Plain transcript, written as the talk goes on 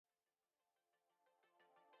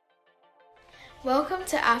Welcome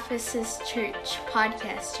to Ephesus Church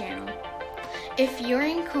podcast channel. If you're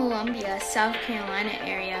in Columbia, South Carolina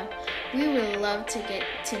area, we would love to get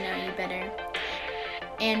to know you better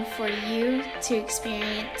and for you to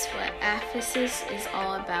experience what Ephesus is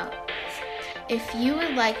all about. If you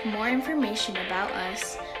would like more information about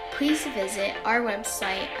us, please visit our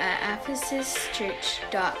website at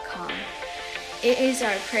ephesuschurch.com. It is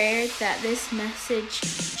our prayer that this message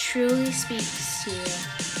truly speaks to you.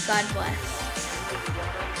 God bless.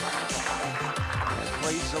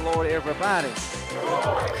 Praise the Lord, everybody.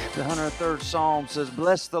 The 103rd Psalm says,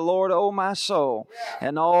 "Bless the Lord, O my soul,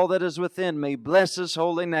 and all that is within me. Bless His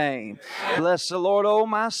holy name. Bless the Lord, O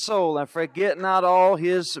my soul, and forget not all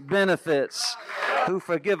His benefits, who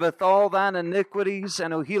forgiveth all thine iniquities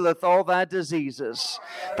and who healeth all thy diseases."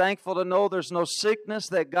 Thankful to know there's no sickness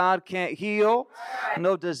that God can't heal,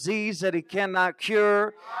 no disease that He cannot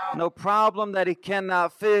cure, no problem that He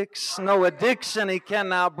cannot fix, no addiction He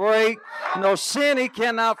cannot break, no sin He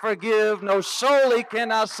cannot forgive, no soul He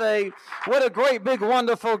cannot save. What a great, big,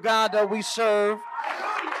 wonderful God that we serve.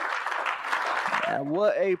 And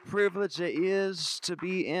what a privilege it is to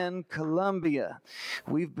be in Columbia.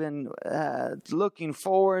 We've been looking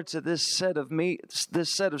forward to this set of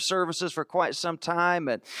services for quite some time,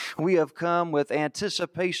 and we have come with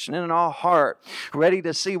anticipation in our heart, ready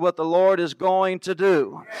to see what the Lord is going to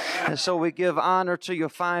do. And so we give honor to your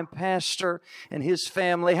fine pastor and his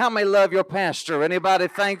family. How many love your pastor? Anybody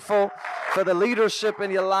thankful for the leadership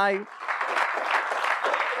in your life?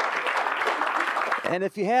 And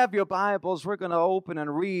if you have your Bibles, we're going to open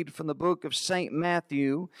and read from the book of St.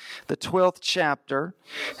 Matthew, the 12th chapter.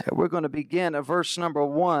 We're going to begin at verse number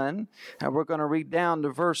 1, and we're going to read down to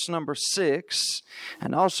verse number 6,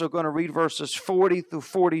 and also going to read verses 40 through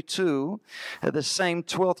 42 of the same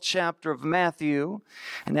 12th chapter of Matthew.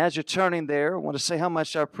 And as you're turning there, I want to say how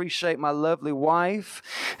much I appreciate my lovely wife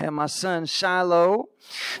and my son Shiloh.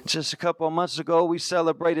 Just a couple of months ago, we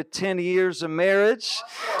celebrated 10 years of marriage,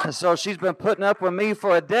 and so she's been putting up with me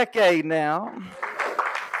for a decade now.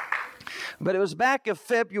 But it was back in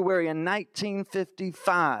February in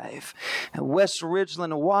 1955 in West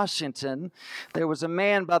Ridgeland, Washington. There was a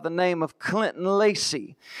man by the name of Clinton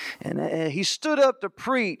Lacey, and he stood up to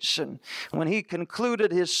preach, and when he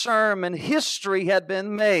concluded his sermon, history had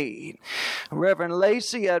been made. Reverend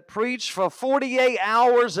Lacey had preached for 48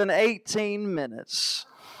 hours and 18 minutes,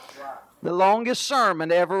 the longest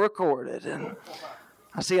sermon ever recorded. And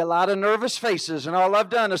I see a lot of nervous faces, and all I've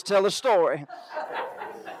done is tell a story.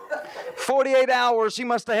 48 hours, he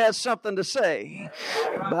must have had something to say.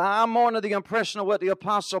 But I'm under the impression of what the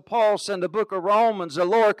Apostle Paul said in the book of Romans, the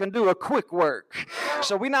Lord can do a quick work.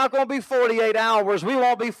 So we're not going to be 48 hours. We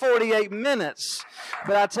won't be 48 minutes.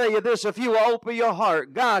 But I tell you this, if you will open your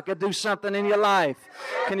heart, God could do something in your life.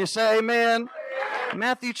 Can you say amen?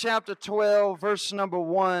 Matthew chapter 12, verse number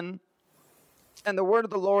 1. And the word of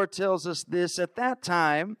the Lord tells us this: at that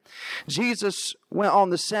time, Jesus went on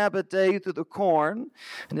the Sabbath day through the corn,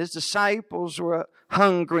 and his disciples were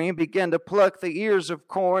hungry and began to pluck the ears of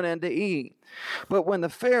corn and to eat. But when the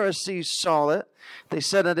Pharisees saw it, they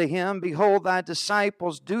said unto him, Behold, thy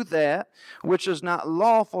disciples do that which is not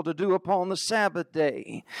lawful to do upon the Sabbath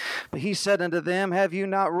day. But he said unto them, Have you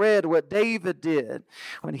not read what David did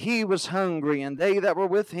when he was hungry, and they that were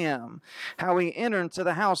with him, how he entered into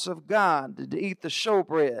the house of God to eat the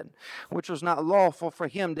showbread, which was not lawful for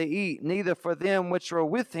him to eat, neither for them which were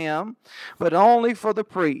with him, but only for the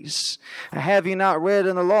priests? Have you not read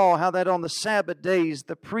in the law how that on the Sabbath days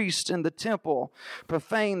the priests in the temple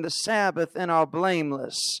profane the Sabbath and are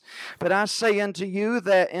blameless? But I say unto you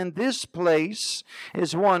that in this place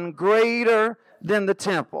is one greater than the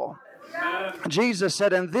temple. Jesus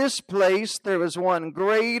said, in this place there is one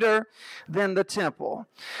greater than the temple.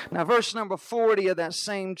 Now, verse number 40 of that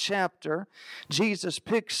same chapter, Jesus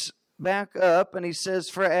picks back up and he says,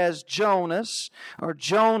 For as Jonah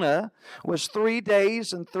was 3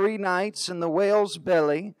 days and 3 nights in the whale's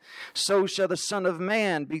belly, so shall the Son of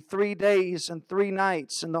Man be 3 days and 3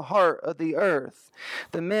 nights in the heart of the earth.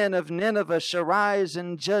 The men of Nineveh shall rise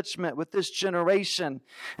in judgment with this generation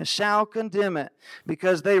and shall condemn it,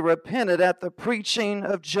 because they repented at the preaching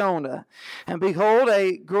of Jonah. And behold,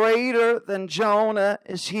 a greater than Jonah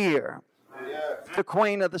is here. The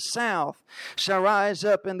queen of the south shall rise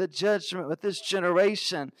up in the judgment with this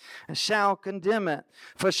generation and shall condemn it.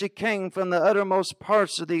 For she came from the uttermost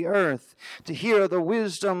parts of the earth to hear the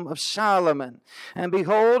wisdom of Solomon. And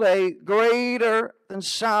behold, a greater than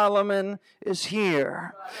Solomon is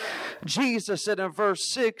here. Jesus said in verse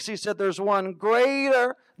 6, he said, there's one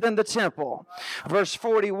greater than the temple. Verse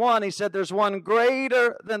 41, he said, there's one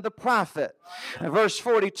greater than the prophet. And verse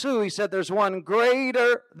 42, he said, there's one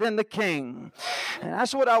greater than the king. And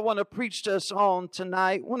that's what I want to preach to us on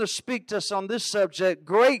tonight. I want to speak to us on this subject.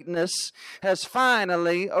 Greatness has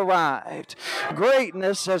finally arrived.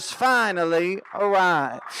 Greatness has finally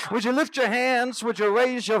arrived. Would you lift your hands? Would you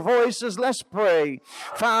raise your voices? Let's pray.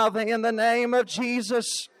 Father, in the name of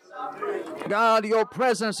Jesus, God, your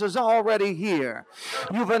presence is already here.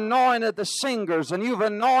 You've anointed the singers and you've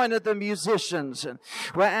anointed the musicians. And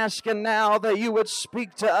we're asking now that you would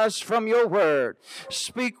speak to us from your word.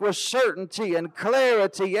 Speak with certainty and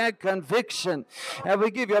clarity and conviction. And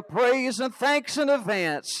we give you praise and thanks in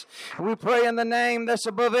advance. We pray in the name that's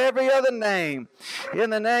above every other name.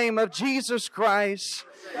 In the name of Jesus Christ.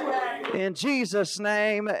 In Jesus'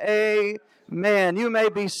 name, amen. You may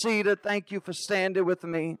be seated. Thank you for standing with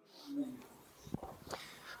me.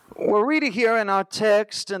 We're reading here in our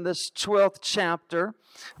text in this 12th chapter,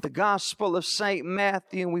 the Gospel of St.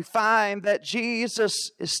 Matthew, and we find that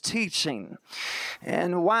Jesus is teaching.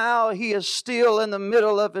 And while he is still in the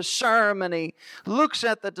middle of his sermon, he looks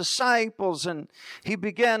at the disciples and he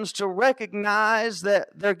begins to recognize that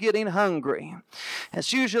they're getting hungry.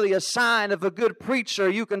 It's usually a sign of a good preacher.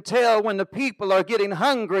 You can tell when the people are getting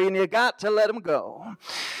hungry and you got to let them go.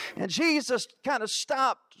 And Jesus kind of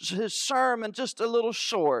stopped his sermon just a little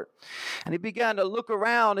short, and he began to look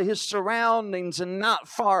around at his surroundings, and not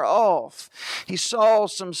far off he saw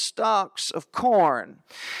some stalks of corn,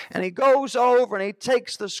 and he goes over and he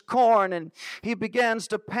takes this corn and he begins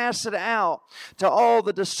to pass it out to all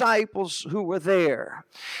the disciples who were there.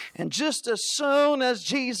 And just as soon as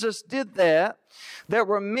Jesus did that, there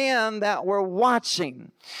were men that were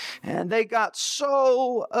watching, and they got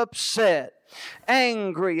so upset,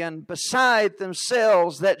 angry and beside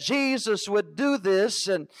themselves that Jesus would do this,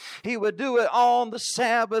 and he would do it on the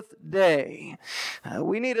Sabbath day.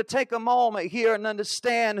 We need to take a moment here and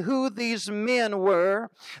understand who these men were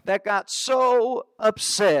that got so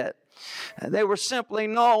upset. They were simply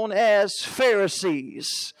known as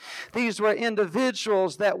Pharisees. These were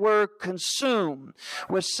individuals that were consumed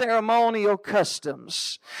with ceremonial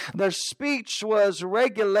customs. Their speech was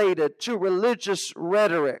regulated to religious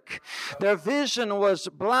rhetoric. Their vision was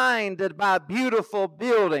blinded by beautiful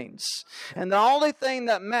buildings. And the only thing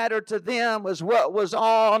that mattered to them was what was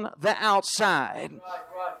on the outside.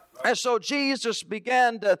 And so Jesus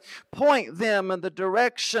began to point them in the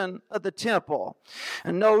direction of the temple.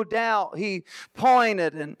 And no doubt he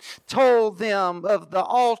pointed and told them of the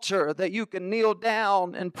altar that you can kneel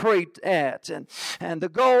down and pray at. And the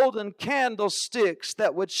golden candlesticks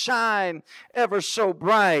that would shine ever so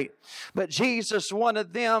bright. But Jesus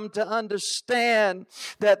wanted them to understand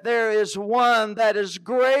that there is one that is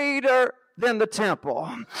greater than the temple.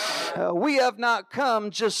 We have not come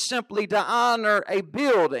just simply to honor a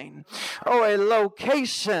building or a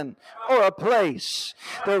location or a place.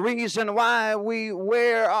 The reason why we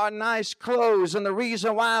wear our nice clothes and the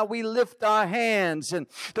reason why we lift our hands and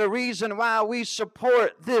the reason why we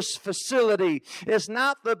support this facility is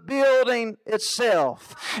not the building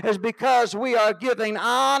itself. It's because we are giving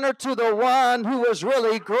honor to the one who is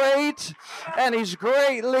really great, and he's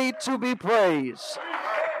greatly to be praised.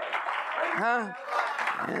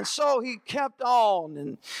 And so he kept on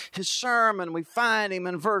in his sermon. We find him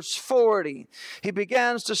in verse 40. He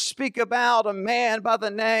begins to speak about a man by the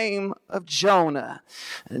name of Jonah.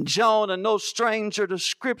 And Jonah, no stranger to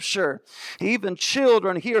Scripture. Even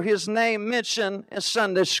children hear his name mentioned in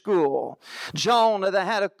Sunday school. Jonah that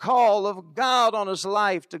had a call of God on his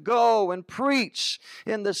life to go and preach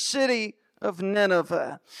in the city of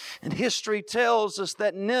Nineveh. And history tells us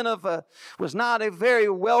that Nineveh was not a very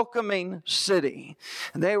welcoming city.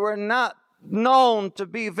 They were not known to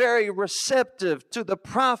be very receptive to the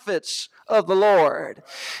prophets of the Lord.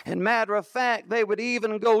 And matter of fact, they would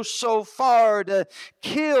even go so far to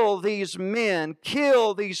kill these men,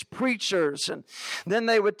 kill these preachers, and then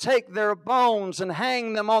they would take their bones and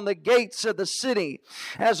hang them on the gates of the city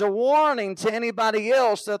as a warning to anybody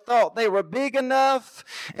else that thought they were big enough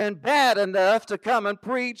and bad enough to come and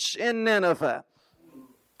preach in Nineveh.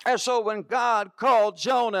 And so when God called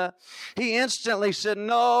Jonah, he instantly said,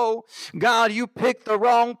 "No, God, you picked the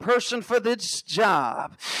wrong person for this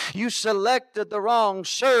job. You selected the wrong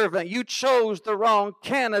servant. You chose the wrong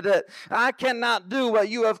candidate. I cannot do what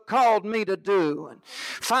you have called me to do." And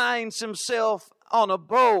finds himself on a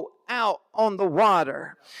boat out on the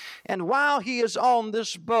water. And while he is on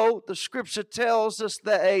this boat, the scripture tells us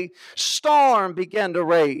that a storm began to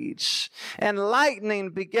rage, and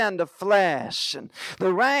lightning began to flash, and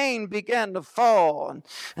the rain began to fall,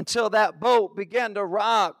 until that boat began to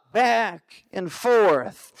rock back and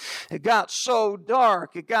forth. It got so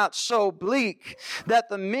dark, it got so bleak, that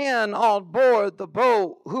the men on board the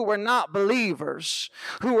boat, who were not believers,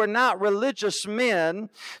 who were not religious men,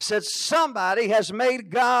 said, somebody has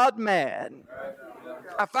made God mad.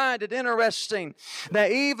 I find it interesting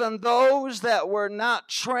that even those that were not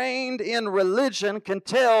trained in religion can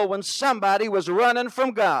tell when somebody was running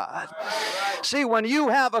from God. See, when you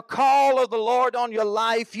have a call of the Lord on your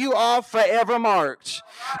life, you are forever marked.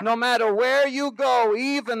 No matter where you go,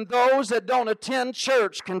 even those that don't attend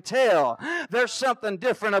church can tell there's something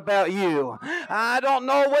different about you. I don't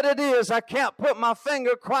know what it is. I can't put my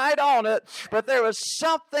finger quite on it, but there is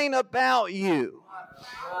something about you.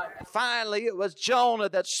 Finally, it was Jonah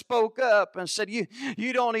that spoke up and said, you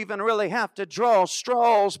don't even really have to draw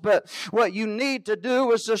straws, but what you need to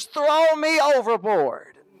do is just throw me overboard.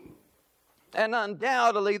 And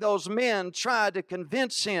undoubtedly, those men tried to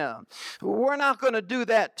convince him, we're not going to do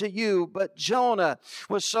that to you. But Jonah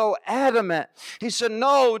was so adamant. He said,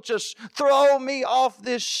 no, just throw me off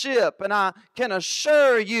this ship, and I can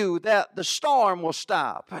assure you that the storm will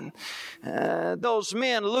stop. And those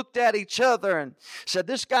men looked at each other and said,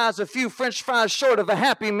 this guy's a few French fries short of a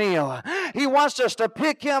Happy Meal. He wants us to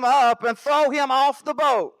pick him up and throw him off the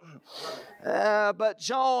boat. But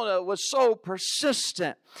Jonah was so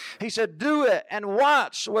persistent. He said, do it and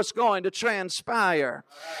watch what's going to transpire.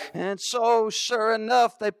 And so, sure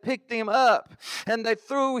enough, they picked him up and they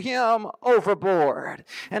threw him overboard.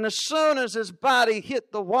 And as soon as his body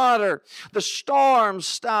hit the water, the storm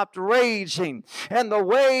stopped raging and the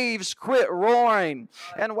waves quit roaring.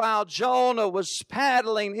 And while Jonah was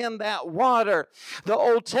paddling in that water, the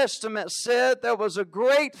Old Testament said there was a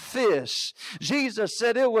great fish. Jesus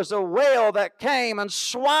said it was a whale that came and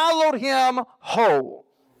swallowed him whole.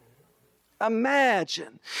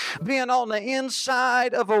 Imagine being on the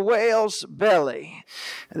inside of a whale's belly.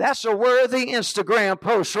 That's a worthy Instagram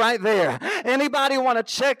post right there. Anybody want to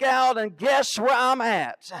check out and guess where I'm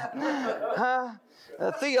at?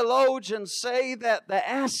 Theologians say that the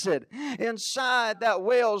acid inside that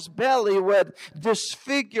whale's belly would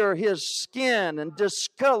disfigure his skin and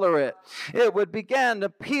discolor it. It would begin to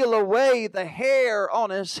peel away the hair on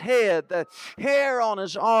his head, the hair on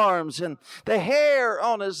his arms, and the hair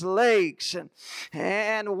on his legs.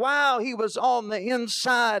 And while he was on the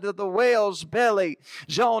inside of the whale's belly,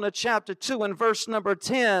 Jonah chapter 2 and verse number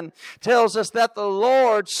 10 tells us that the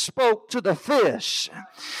Lord spoke to the fish.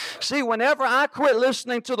 See, whenever I quit listening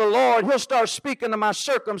to the Lord, He'll start speaking to my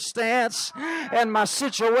circumstance and my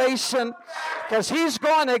situation, because He's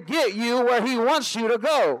going to get you where He wants you to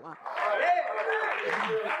go.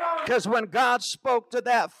 Because when God spoke to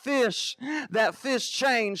that fish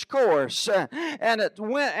changed course, and it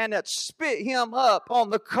went and it spit him up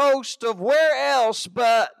on the coast of where else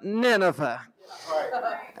but Nineveh.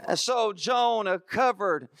 And so Jonah,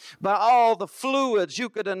 covered by all the fluids you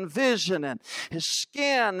could envision, and his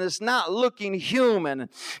skin is not looking human.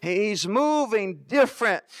 He's moving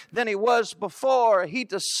different than he was before. He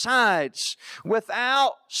decides,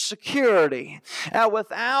 without security, and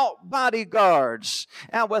without bodyguards,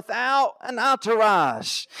 and without an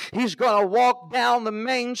entourage, he's going to walk down the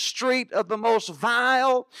main street of the most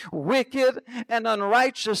vile, wicked, and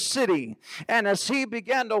unrighteous city. And as he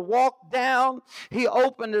began to walk down, he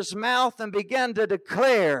opened his mouth and began to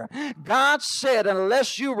declare, God said,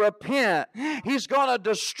 unless you repent, He's going to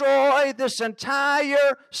destroy this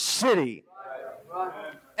entire city.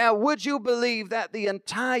 And would you believe that the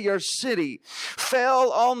entire city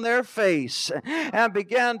fell on their face and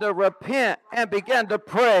began to repent and began to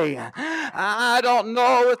pray? I don't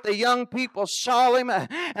know if the young people saw him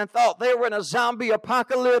and thought they were in a zombie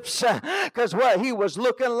apocalypse because what he was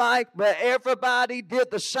looking like, but everybody did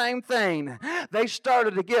the same thing. They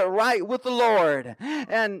started to get right with the Lord.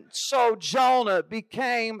 And so Jonah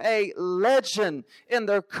became a legend in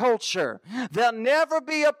their culture. There'll never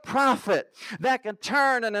be a prophet that can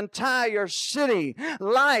turn an entire city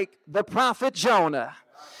like the prophet Jonah,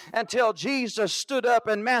 until Jesus stood up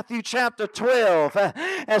in Matthew chapter 12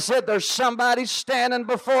 and said, there's somebody standing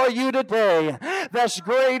before you today that's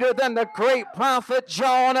greater than the great prophet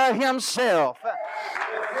Jonah himself.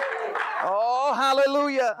 Oh,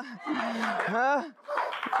 hallelujah.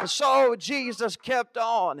 And so Jesus kept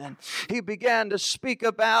on, and he began to speak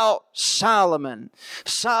about Solomon.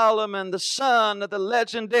 Solomon, the son of the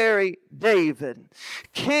legendary David.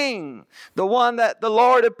 King, the one that the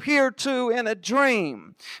Lord appeared to in a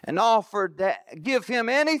dream and offered to give him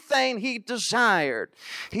anything he desired.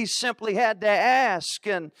 He simply had to ask,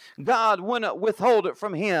 and God wouldn't withhold it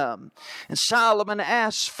from him. And Solomon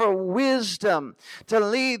asked for wisdom to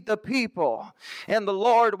lead the people. And the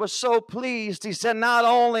Lord was so pleased. He said, not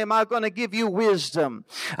only am I going to give you wisdom,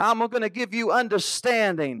 I'm going to give you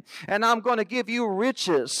understanding, and I'm going to give you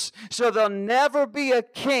riches. So there'll never be a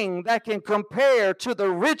king that can compare to the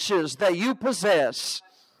riches that you possess.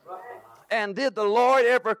 And did the Lord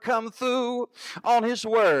ever come through on his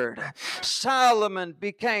word? Solomon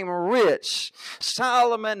became rich.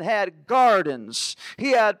 Solomon had gardens.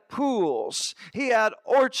 He had pools. He had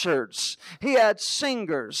orchards. He had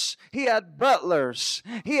singers. He had butlers.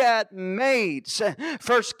 He had maids.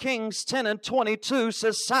 1 Kings 10:22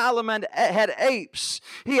 says Solomon had apes.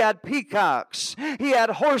 He had peacocks. He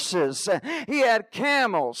had horses. He had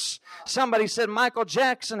camels. Somebody said Michael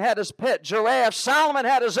Jackson had his pet giraffe. Solomon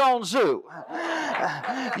had his own zoo.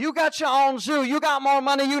 You got your own zoo. You got more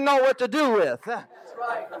money, you know what to do with.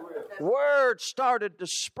 Word started to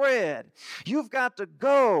spread. You've got to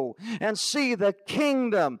go and see the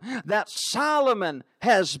kingdom that Solomon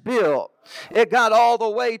has built. It got all the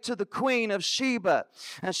way to the Queen of Sheba.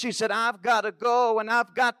 And she said, I've got to go and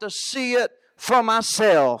I've got to see it for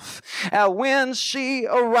myself. And when she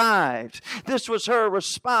arrived, this was her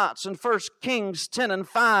response in 1 Kings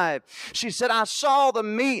 10:5. She said, I saw the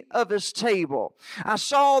meat of his table. I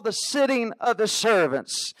saw the sitting of his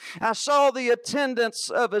servants. I saw the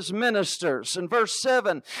attendance of his ministers. In verse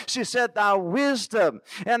 7, she said, thy wisdom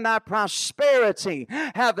and thy prosperity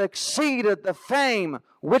have exceeded the fame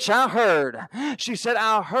which I heard. She said,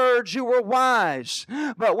 I heard you were wise,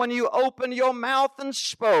 but when you opened your mouth and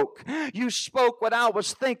spoke, you spoke what I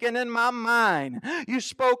was thinking in my mind. You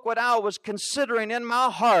spoke what I was considering in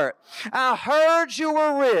my heart. I heard you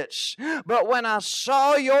were rich, but when I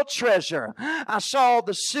saw your treasure, I saw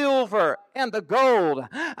the silver and the gold.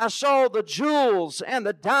 I saw the jewels and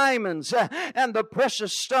the diamonds and the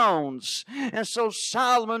precious stones. And so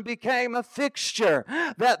Solomon became a fixture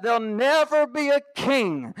that there'll never be a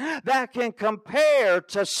king that can compare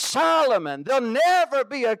to Solomon. There'll never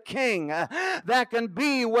be a king that can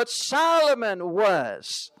be what Solomon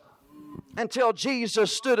was. Until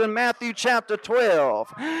Jesus stood in Matthew chapter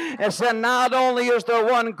 12 and said, not only is there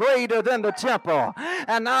one greater than the temple,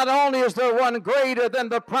 and not only is there one greater than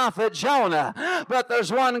the prophet Jonah, but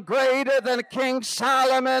there's one greater than King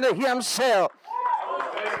Solomon himself.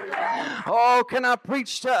 Oh, can I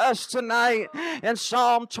preach to us tonight? In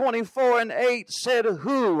Psalm 24:8 said,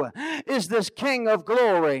 who is this King of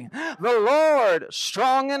glory? The Lord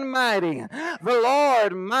strong and mighty, the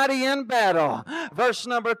Lord mighty in battle. Verse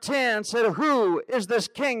number 10 said, who is this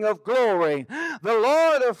King of glory? The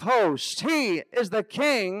Lord of hosts, he is the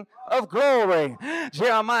King of glory.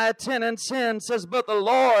 Jeremiah 10:10 says, but the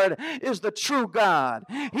Lord is the true God.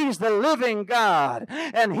 He's the living God,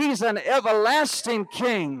 and he's an everlasting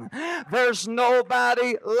King. There's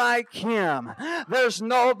nobody like him. There's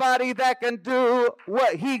nobody that can do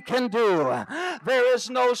what he can do. There is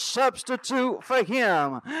no substitute for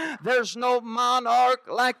him. There's no monarch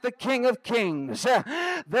like the King of Kings.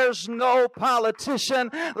 There's no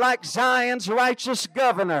politician like Zion's righteous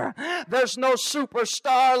governor. There's no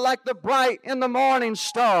superstar like the bright in the morning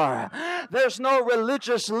star. There's no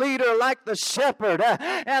religious leader like the shepherd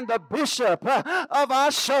and the bishop of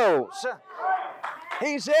our souls.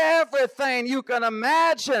 He's everything you can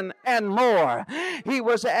imagine and more. He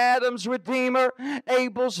was Adam's redeemer,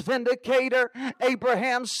 Abel's vindicator,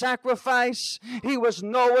 Abraham's sacrifice. He was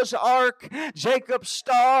Noah's ark, Jacob's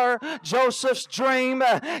star, Joseph's dream,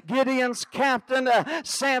 Gideon's captain,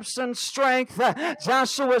 Samson's strength,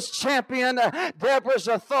 Joshua's champion, Deborah's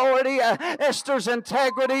authority, Esther's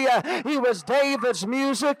integrity. He was David's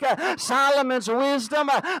music, Solomon's wisdom,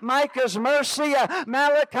 Micah's mercy,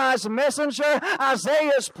 Malachi's messenger,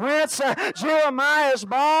 Isaiah's prince, Jeremiah's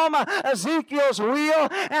balm, Ezekiel's wheel,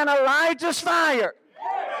 and Elijah's fire.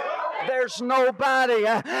 There's nobody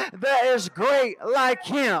that is great like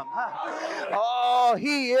him. Oh, Oh,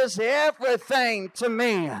 He is everything to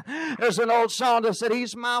me. There's an old song that said,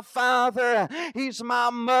 He's my father, He's my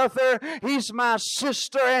mother, He's my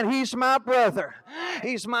sister, and He's my brother.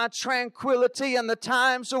 He's my tranquility in the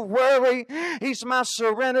times of worry. He's my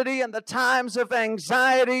serenity in the times of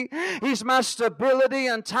anxiety. He's my stability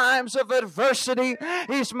in times of adversity.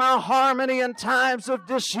 He's my harmony in times of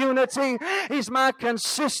disunity. He's my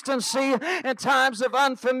consistency in times of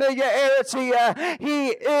unfamiliarity. He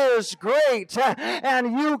is great,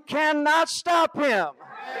 and you cannot stop Him.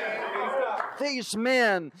 These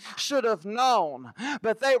men should have known,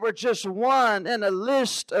 but they were just one in a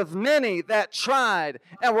list of many that tried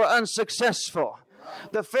and were unsuccessful.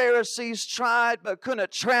 The Pharisees tried but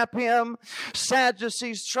couldn't trap Him.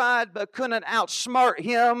 Sadducees tried but couldn't outsmart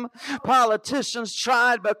Him. Politicians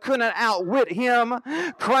tried but couldn't outwit Him.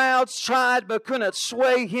 Crowds tried but couldn't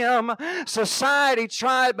sway Him. Society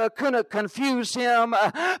tried but couldn't confuse Him.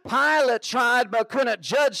 Pilate tried but couldn't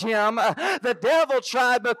judge Him. The devil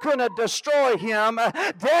tried but couldn't destroy Him.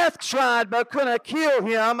 Death tried but couldn't kill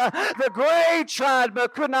Him. The grave tried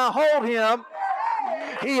but could not hold Him.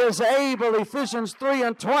 He is able, Ephesians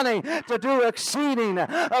 3:20, to do exceeding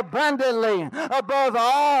abundantly above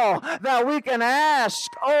all that we can ask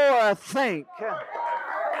or think.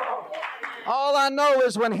 All I know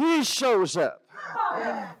is when He shows up,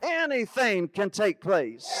 anything can take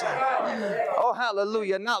place. Oh,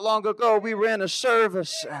 hallelujah. Not long ago, we were in a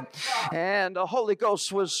service and the Holy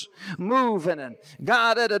Ghost was moving, and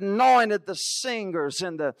God had anointed the singers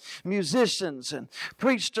and the musicians and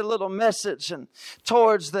preached a little message. And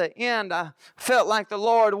towards the end, I felt like the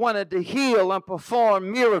Lord wanted to heal and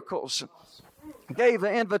perform miracles. Gave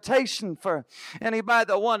an invitation for anybody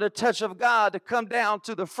that wanted a touch of God to come down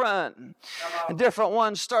to the front. And different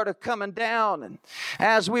ones started coming down. And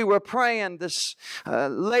as we were praying, this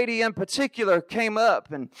lady in particular came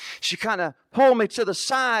up and she kind of pulled me to the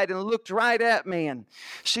side and looked right at me. And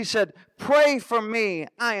she said, "Pray for me.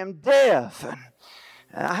 I am deaf."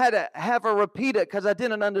 And I had to have her repeat it because I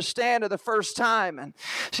didn't understand it the first time. And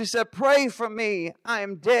she said, "Pray for me, I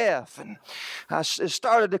am deaf." And it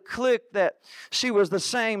started to click that she was the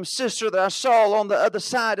same sister that I saw on the other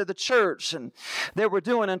side of the church. And they were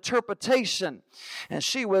doing interpretation. And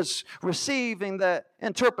she was receiving the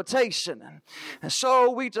interpretation. And so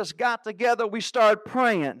we just got together. We started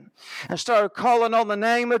praying and started calling on the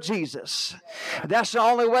name of Jesus. That's the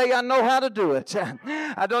only way I know how to do it.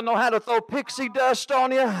 I don't know how to throw pixie dust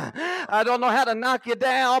on you. I don't know how to knock you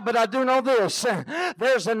down, but I do know this.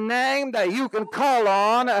 There's a name that you can call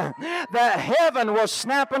on that heaven will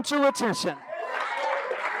snap into attention.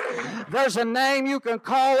 There's a name you can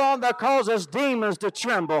call on that causes demons to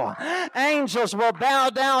tremble. Angels will bow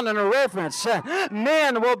down in reverence.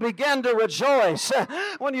 Men will begin to rejoice.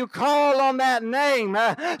 When you call on that name,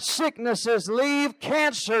 sicknesses leave,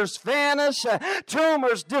 cancers vanish,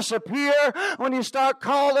 tumors disappear when you start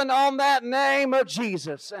calling on that name of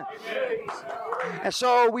Jesus. And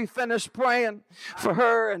so we finished praying for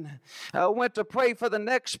her and went to pray for the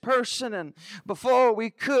next person. And before we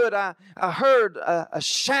could, I heard a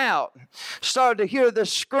shout. Started to hear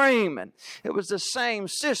this scream, and it was the same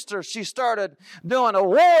sister. She started doing a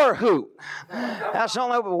war hoot. That's the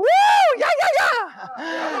only woo, yeah, yeah,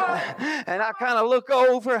 yeah. And I kind of look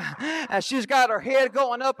over, and she's got her head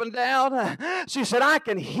going up and down. She said, "I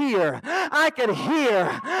can hear, I can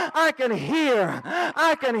hear, I can hear,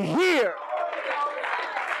 I can hear."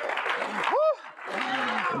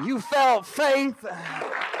 Woo. You felt faith.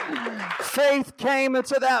 Faith came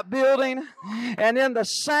into that building, and in the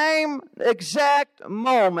same exact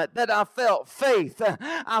moment that I felt faith,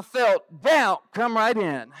 I felt doubt come right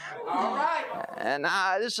in. All right. And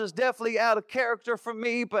this is definitely out of character for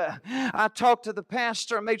me, but I talked to the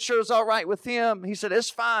pastor and made sure it was all right with him. He said, "It's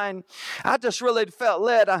fine." I just really felt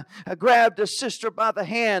led. I grabbed a sister by the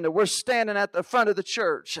hand, and we're standing at the front of the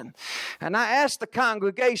church. And I asked the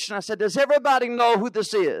congregation, I said, "Does everybody know who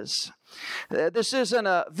this is?" This isn't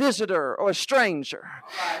a visitor or a stranger,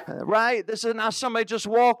 right? This is not somebody just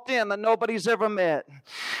walked in that nobody's ever met.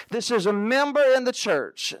 This is a member in the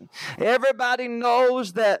church. Everybody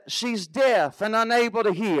knows that she's deaf and unable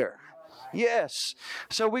to hear. Yes.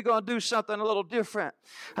 So we're going to do something a little different.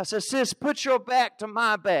 I said, "Sis, put your back to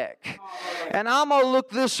my back. And I'm going to look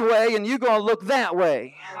this way and you're going to look that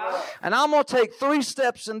way. And I'm going to take 3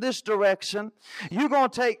 steps in this direction. You're going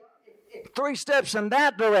to take 3 steps in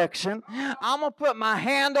that direction. I'm going to put my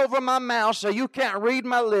hand over my mouth so you can't read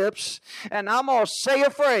my lips. And I'm going to say a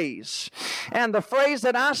phrase. And the phrase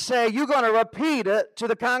that I say, you're going to repeat it to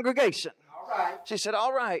the congregation." She said,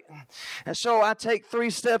 all right. And so I take 3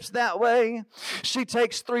 steps that way. She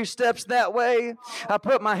takes 3 steps that way. I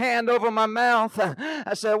put my hand over my mouth.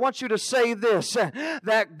 I said, I want you to say this,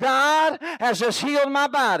 that God has just healed my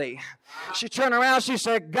body. She turned around. She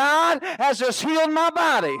said, God has just healed my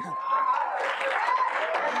body.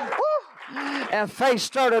 And faith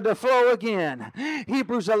started to flow again.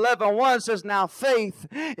 Hebrews 11:1 says, now faith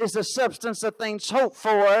is the substance of things hoped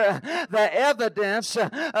for, the evidence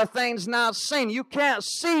of things not seen. You can't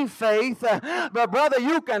see faith, but brother,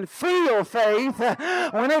 you can feel faith.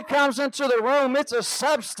 When it comes into the room, it's a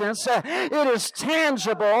substance. It is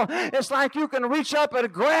tangible. It's like you can reach up and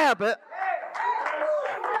grab it.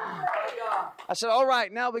 I said, all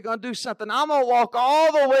right, now we're going to do something. I'm going to walk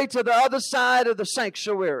all the way to the other side of the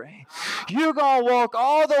sanctuary. You're going to walk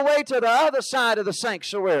all the way to the other side of the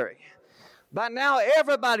sanctuary. By now,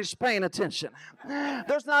 everybody's paying attention.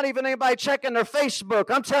 There's not even anybody checking their Facebook.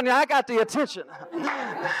 I'm telling you, I got the attention.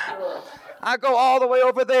 I go all the way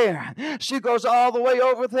over there. She goes all the way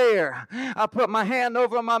over there. I put my hand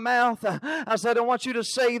over my mouth. I said, I want you to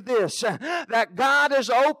say this, that God has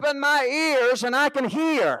opened my ears and I can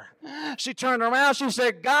hear. She turned around. She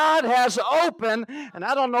said, God has opened. And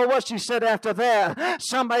I don't know what she said after that.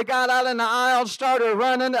 Somebody got out in the aisle, started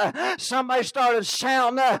running. Somebody started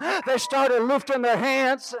shouting. They started lifting their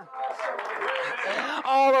hands.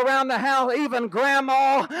 All around the house, even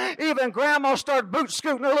grandma started boot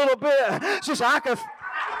scooting a little bit. She said,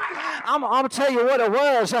 I'm going to tell you what it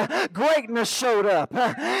was. Greatness showed up.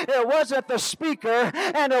 It wasn't the speaker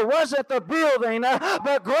and it wasn't the building,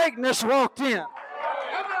 but greatness walked in.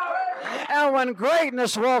 And when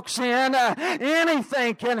greatness walks in,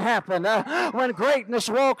 anything can happen. When greatness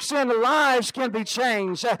walks in, lives can be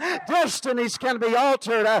changed. Destinies can be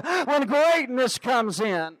altered. When greatness comes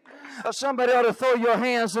in. Somebody ought to throw your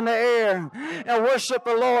hands in the air and worship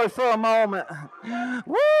the Lord for a moment.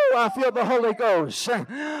 Woo! I feel the Holy Ghost.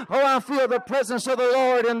 Oh, I feel the presence of the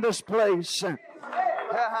Lord in this place.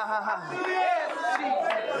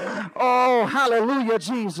 Oh, hallelujah,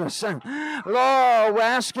 Jesus. Lord, we're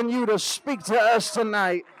asking you to speak to us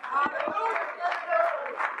tonight.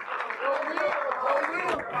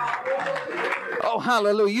 Oh,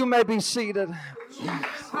 hallelujah. You may be seated.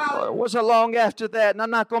 It wasn't long after that, and I'm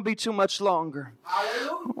not going to be too much longer.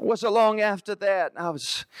 It wasn't long after that. I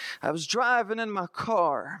was driving in my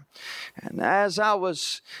car, and as I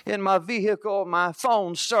was in my vehicle, my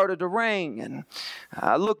phone started to ring, and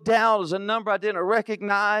I looked down. It was a number I didn't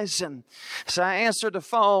recognize, and so I answered the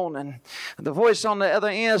phone, and the voice on the other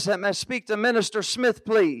end said, "May I speak to Minister Smith,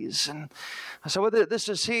 please?" And I said, "Well, this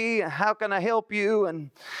is he. How can I help you?"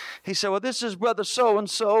 And he said, "Well, this is Brother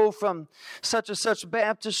so-and-so from such and such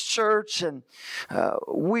Baptist church, and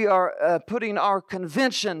we are putting our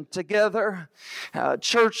convention together.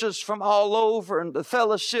 Churches from all over and the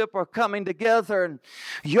fellowship are coming together, and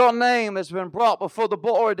your name has been brought before the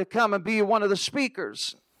board to come and be one of the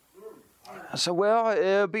speakers." I said, "Well,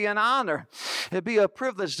 it'll be an honor. It'd be a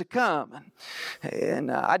privilege to come."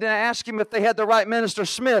 And I didn't ask him if they had the right Minister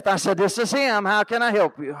Smith. I said, "This is him. How can I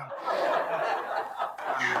help you?"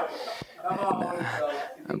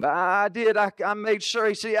 I did. I made sure.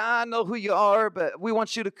 He said, "I know who you are, but we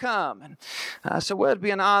want you to come." And I said, "Well, it'd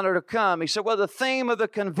be an honor to come." He said, "Well, the theme of the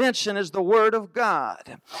convention is the Word of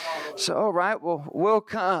God." So, all right, well, we'll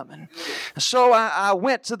come. And so I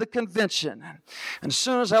went to the convention. And as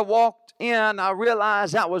soon as I walked in, I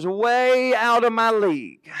realized I was way out of my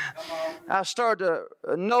league. I started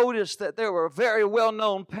to notice that there were very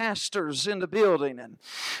well-known pastors in the building, and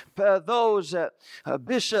those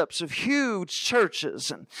bishops of huge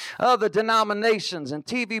churches and other denominations and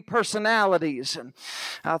TV personalities. And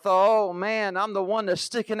I thought, oh man, I'm the one that's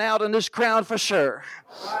sticking out in this crowd for sure.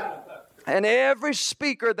 And every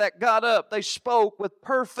speaker that got up, they spoke with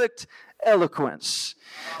perfect eloquence.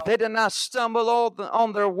 They did not stumble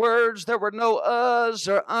on their words. There were no uhs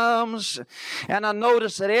or ums. And I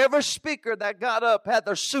noticed that every speaker that got up had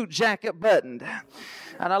their suit jacket buttoned.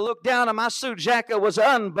 And I looked down and my suit jacket was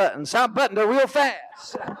unbuttoned. So I buttoned it real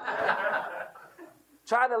fast.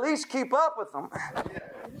 Tried to at least keep up with them.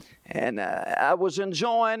 And I was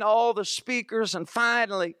enjoying all the speakers, and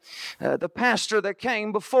finally the pastor that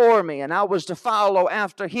came before me, and I was to follow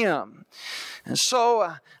after him. And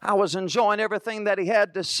so I was enjoying everything that he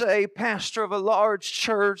had to say. Pastor of a large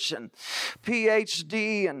church and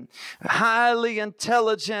PhD and highly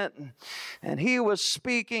intelligent. And he was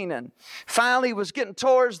speaking, and finally he was getting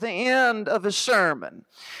towards the end of his sermon.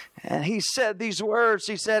 And he said these words.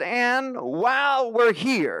 He said, "And while we're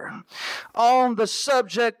here on the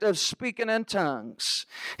subject of speaking in tongues.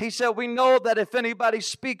 He said, we know that if anybody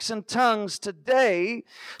speaks in tongues today,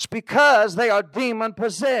 it's because they are demon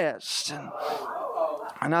possessed.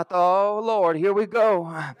 And I thought, oh, Lord, here we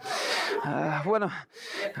go.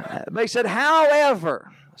 They said,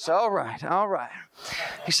 however, it's all right.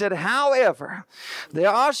 He said, however, there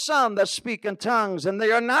are some that speak in tongues and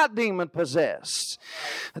they are not demon possessed.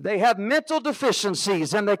 They have mental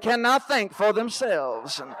deficiencies and they cannot think for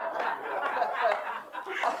themselves.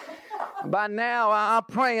 By now, I'm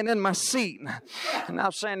praying in my seat. And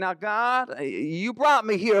I'm saying, now, God, you brought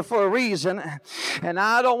me here for a reason. And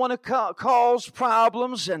I don't want to cause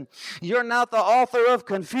problems. And you're not the author of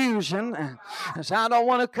confusion. And so I don't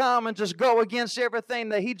want to come and just go against everything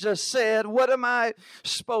that he just said. What am I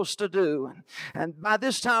supposed to do? And by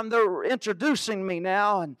this time, they're introducing me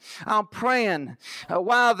now. And I'm praying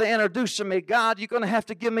while they're introducing me, God, you're going to have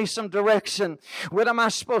to give me some direction. What am I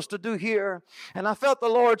supposed to do here? And I felt the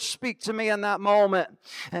Lord speak to me in that moment,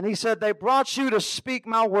 and he said, they brought you to speak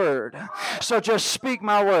my word, so just speak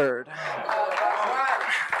my word.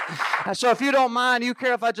 And so if you don't mind, you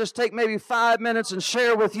care if I just take maybe 5 minutes and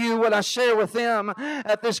share with you what I share with them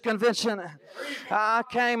at this convention? I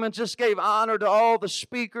came and just gave honor to all the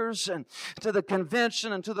speakers and to the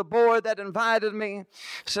convention and to the board that invited me. I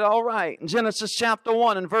said, all right. In Genesis chapter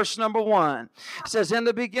 1 and verse number 1, it says, in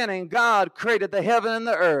the beginning, God created the heaven and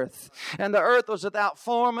the earth was without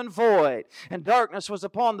form and void, and darkness was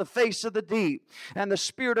upon the face of the deep, and the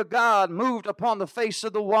Spirit of God moved upon the face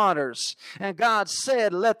of the waters. And God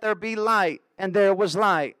said, let there be light. And there was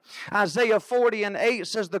light. Isaiah 40:8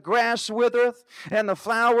 says, the grass withereth and the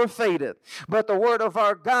flower fadeth, but the word of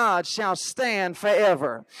our God shall stand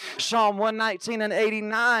forever. Psalm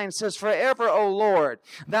 119:89 says, forever, O Lord,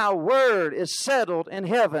 thy word is settled in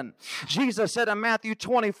heaven. Jesus said in Matthew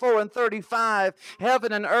 24:35,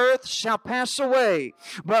 heaven and earth shall pass away,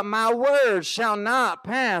 but my word shall not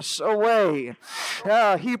pass away.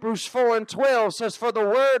 Hebrews 4:12 says, for the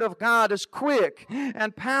word of God is quick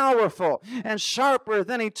and powerful and sharper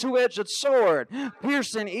than a two-edged sword,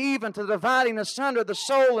 piercing even to dividing asunder the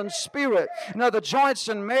soul and spirit, and of the joints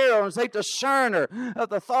and marrow, as a discerner of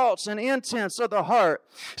the thoughts and intents of the heart.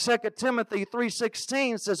 2 Timothy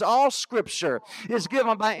 3:16 says, all scripture is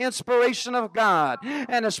given by inspiration of God,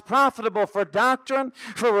 and is profitable for doctrine,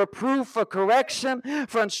 for reproof, for correction,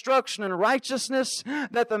 for instruction in righteousness,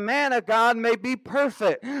 that the man of God may be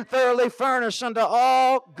perfect, thoroughly furnished unto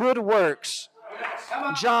all good works.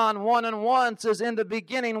 John 1:1 says, in the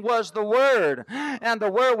beginning was the Word, and the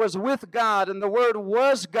Word was with God, and the Word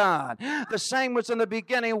was God. The same was in the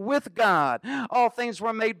beginning with God. All things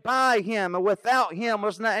were made by Him, and without Him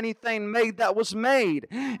was not anything made that was made.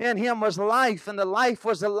 In Him was life, and the life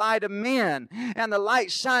was the light of men. And the light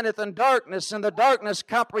shineth in darkness, and the darkness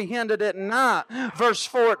comprehended it not. Verse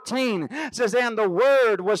 14 says, and the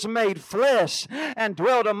Word was made flesh, and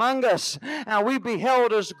dwelt among us, and we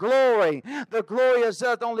beheld His glory, the glory as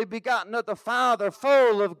of the only begotten of the Father,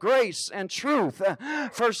 full of grace and truth.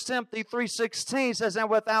 1 Timothy 3:16 says, and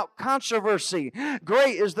without controversy,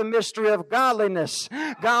 great is the mystery of godliness.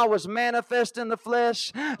 God was manifest in the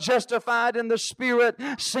flesh, justified in the spirit,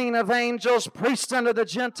 seen of angels, preached unto the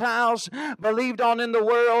Gentiles, believed on in the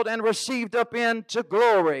world, and received up into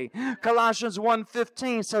glory. Colossians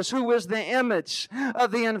 1:15 says, who is the image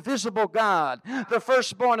of the invisible God, the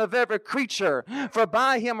firstborn of every creature? For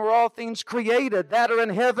by Him are all things created, that are in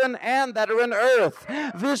heaven and that are in earth,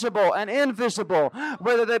 visible and invisible,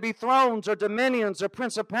 whether they be thrones or dominions or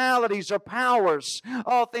principalities or powers.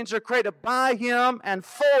 All things are created by Him and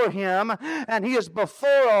for Him, and He is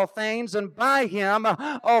before all things, and by Him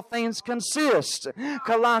all things consist.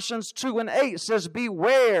 Colossians 2:8 says,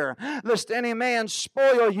 beware lest any man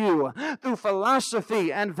spoil you through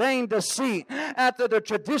philosophy and vain deceit, after the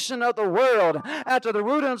tradition of the world, after the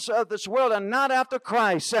rudiments of this world, and not after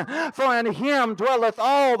Christ. For in Him dwelleth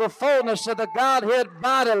all the fullness of the Godhead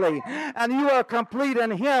bodily, and you are complete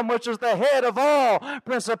in Him, which is the head of all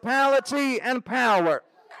principality and power.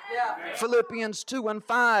 Philippians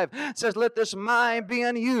 2:5 says, let this mind be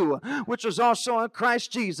in you, which was also in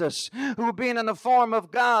Christ Jesus, who being in the form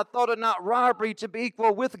of God, thought it not robbery to be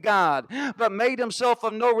equal with God, but made himself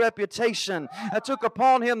of no reputation, and took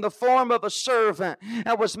upon him the form of a servant,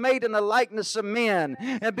 and was made in the likeness of men.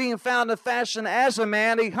 And being found in fashion as a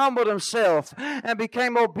man, he humbled himself, and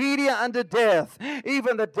became obedient unto death,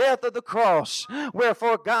 even the death of the cross.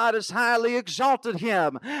 Wherefore God has highly exalted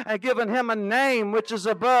him, and given him a name which is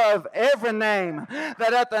above above every name,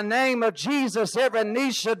 that at the name of Jesus every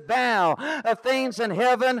knee should bow, of things in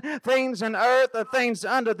heaven, things in earth, of things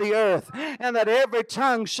under the earth, and that every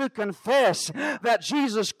tongue should confess that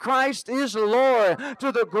Jesus Christ is Lord,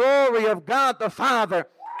 to the glory of God the Father.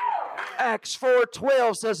 Acts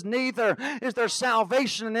 4:12 says, neither is there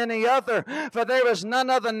salvation in any other, for there is none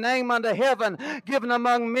other name under heaven given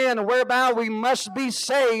among men whereby we must be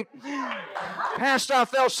saved. Pastor, I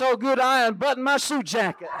felt so good I unbuttoned my suit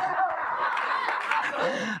jacket.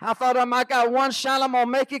 I thought I might got one shot, I'm going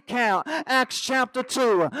to make it count. Acts chapter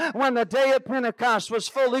 2, when the day of Pentecost was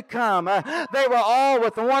fully come, they were all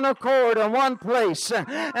with one accord in one place.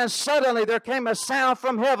 And suddenly there came a sound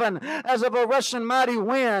from heaven as of a rushing mighty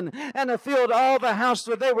wind, and it filled all the house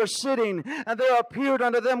where they were sitting. And there appeared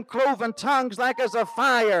unto them cloven tongues like as of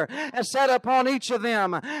fire, and sat upon each of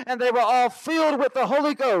them. And they were all filled with the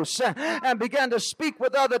Holy Ghost, and began to speak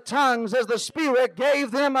with other tongues as the Spirit gave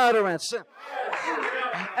them utterance.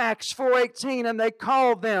 Acts 4:18, and they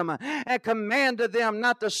called them and commanded them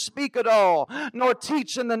not to speak at all, nor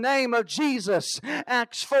teach in the name of Jesus.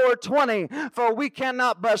 Acts 4:20, for we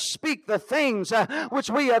cannot but speak the things which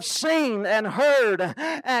we have seen and heard.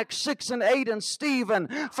 Acts 6:8, and Stephen,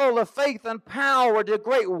 full of faith and power, did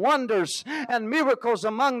great wonders and miracles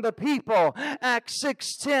among the people. Acts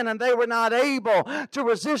 6:10, and they were not able to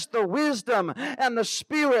resist the wisdom and the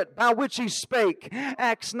Spirit by which he spake.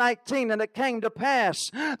 Acts 19, and it came to pass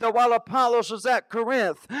that while Apollos was at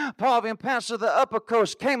Corinth, Paul, being pastor of the upper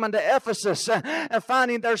coast, came unto Ephesus, and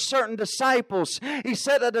finding there certain disciples, he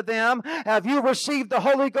said unto them, have you received the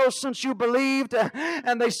Holy Ghost since you believed?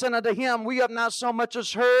 And they said unto him, we have not so much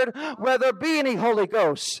as heard whether there be any Holy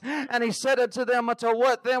Ghost. And he said unto them, unto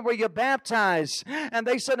what then were you baptized? And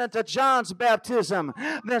they said, unto John's baptism.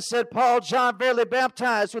 Then said Paul, John verily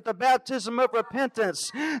baptized with the baptism of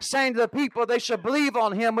repentance, saying to the people they should believe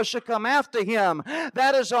on him which should come after him,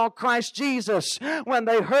 that is on Christ Jesus. When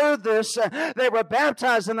they heard this, they were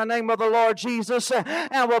baptized in the name of the Lord Jesus.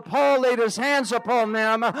 And when Paul laid his hands upon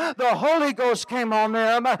them, the Holy Ghost came on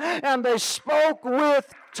them, and they spoke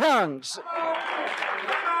with tongues.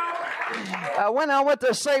 When I went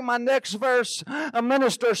to say my next verse, a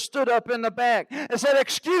minister stood up in the back and said,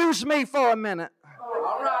 excuse me for a minute.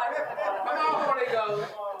 All right. Come on, Holy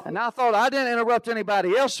Ghost. And I thought I didn't interrupt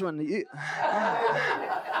anybody else when you...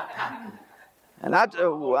 And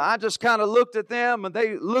I just kind of looked at them, and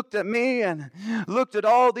they looked at me, and looked at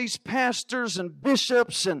all these pastors and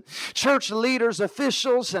bishops and church leaders,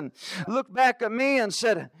 officials, and looked back at me and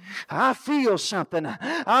said, I feel something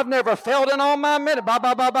I've never felt in all my minute.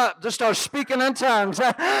 Just start speaking in tongues.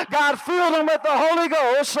 God filled them with the Holy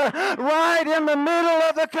Ghost right in the middle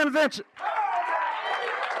of the convention.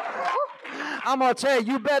 I'm going to tell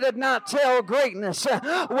you, you better not tell greatness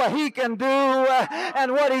what he can do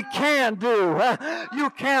and what he can do.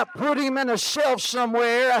 You can't put him in a shelf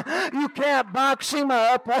somewhere. You can't box him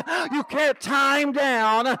up. You can't tie him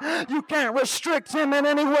down. You can't restrict him in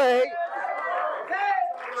any way.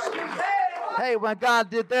 Hey, when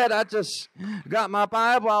God did that, I just got my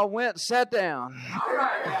Bible, I went and sat down.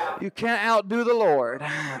 You can't outdo the Lord.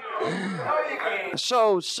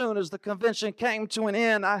 So as soon as the convention came to an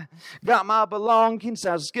end, I got my belongings.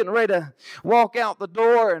 I was getting ready to walk out the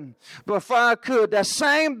door, and before I could, that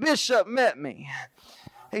same bishop met me.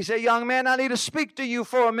 He said, young man, I need to speak to you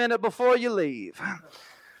for a minute before you leave.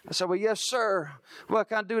 I said, well, yes, sir. What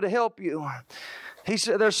can I do to help you? He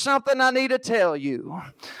said, there's something I need to tell you.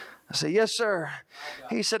 I said, yes, sir.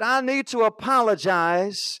 He said, I need to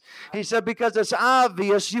apologize. He said, because it's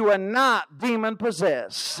obvious you are not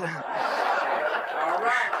demon-possessed.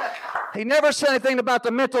 He never said anything about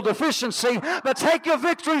the mental deficiency, but take your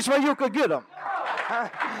victories where you could get them.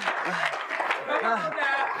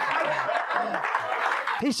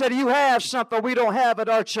 He said, you have something we don't have at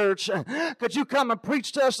our church. Could you come and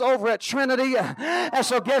preach to us over at Trinity? And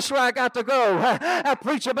so guess where I got to go? I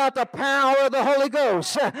preach about the power of the Holy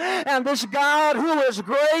Ghost. And this God who is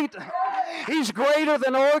great, he's greater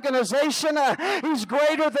than organization. He's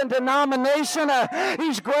greater than denomination.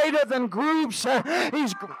 He's greater than groups.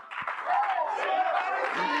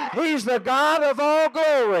 He's the God of all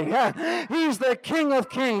glory. He's the King of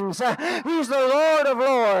kings. He's the Lord of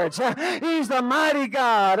lords. He's the mighty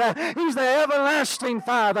God. He's the everlasting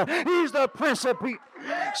Father. He's the Prince of Peace.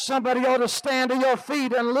 Somebody ought to stand to your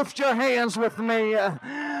feet and lift your hands with me.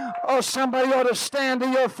 Oh, somebody ought to stand to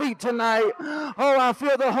your feet tonight. Oh, I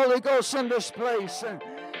feel the Holy Ghost in this place.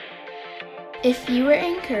 If you were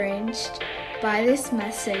encouraged by this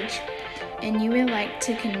message, and you would like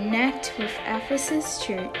to connect with Ephesus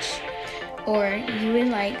Church, or you would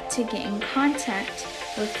like to get in contact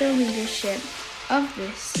with the leadership of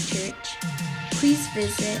this church, please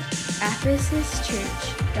visit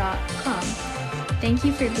ephesuschurch.com. Thank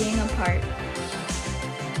you for being a part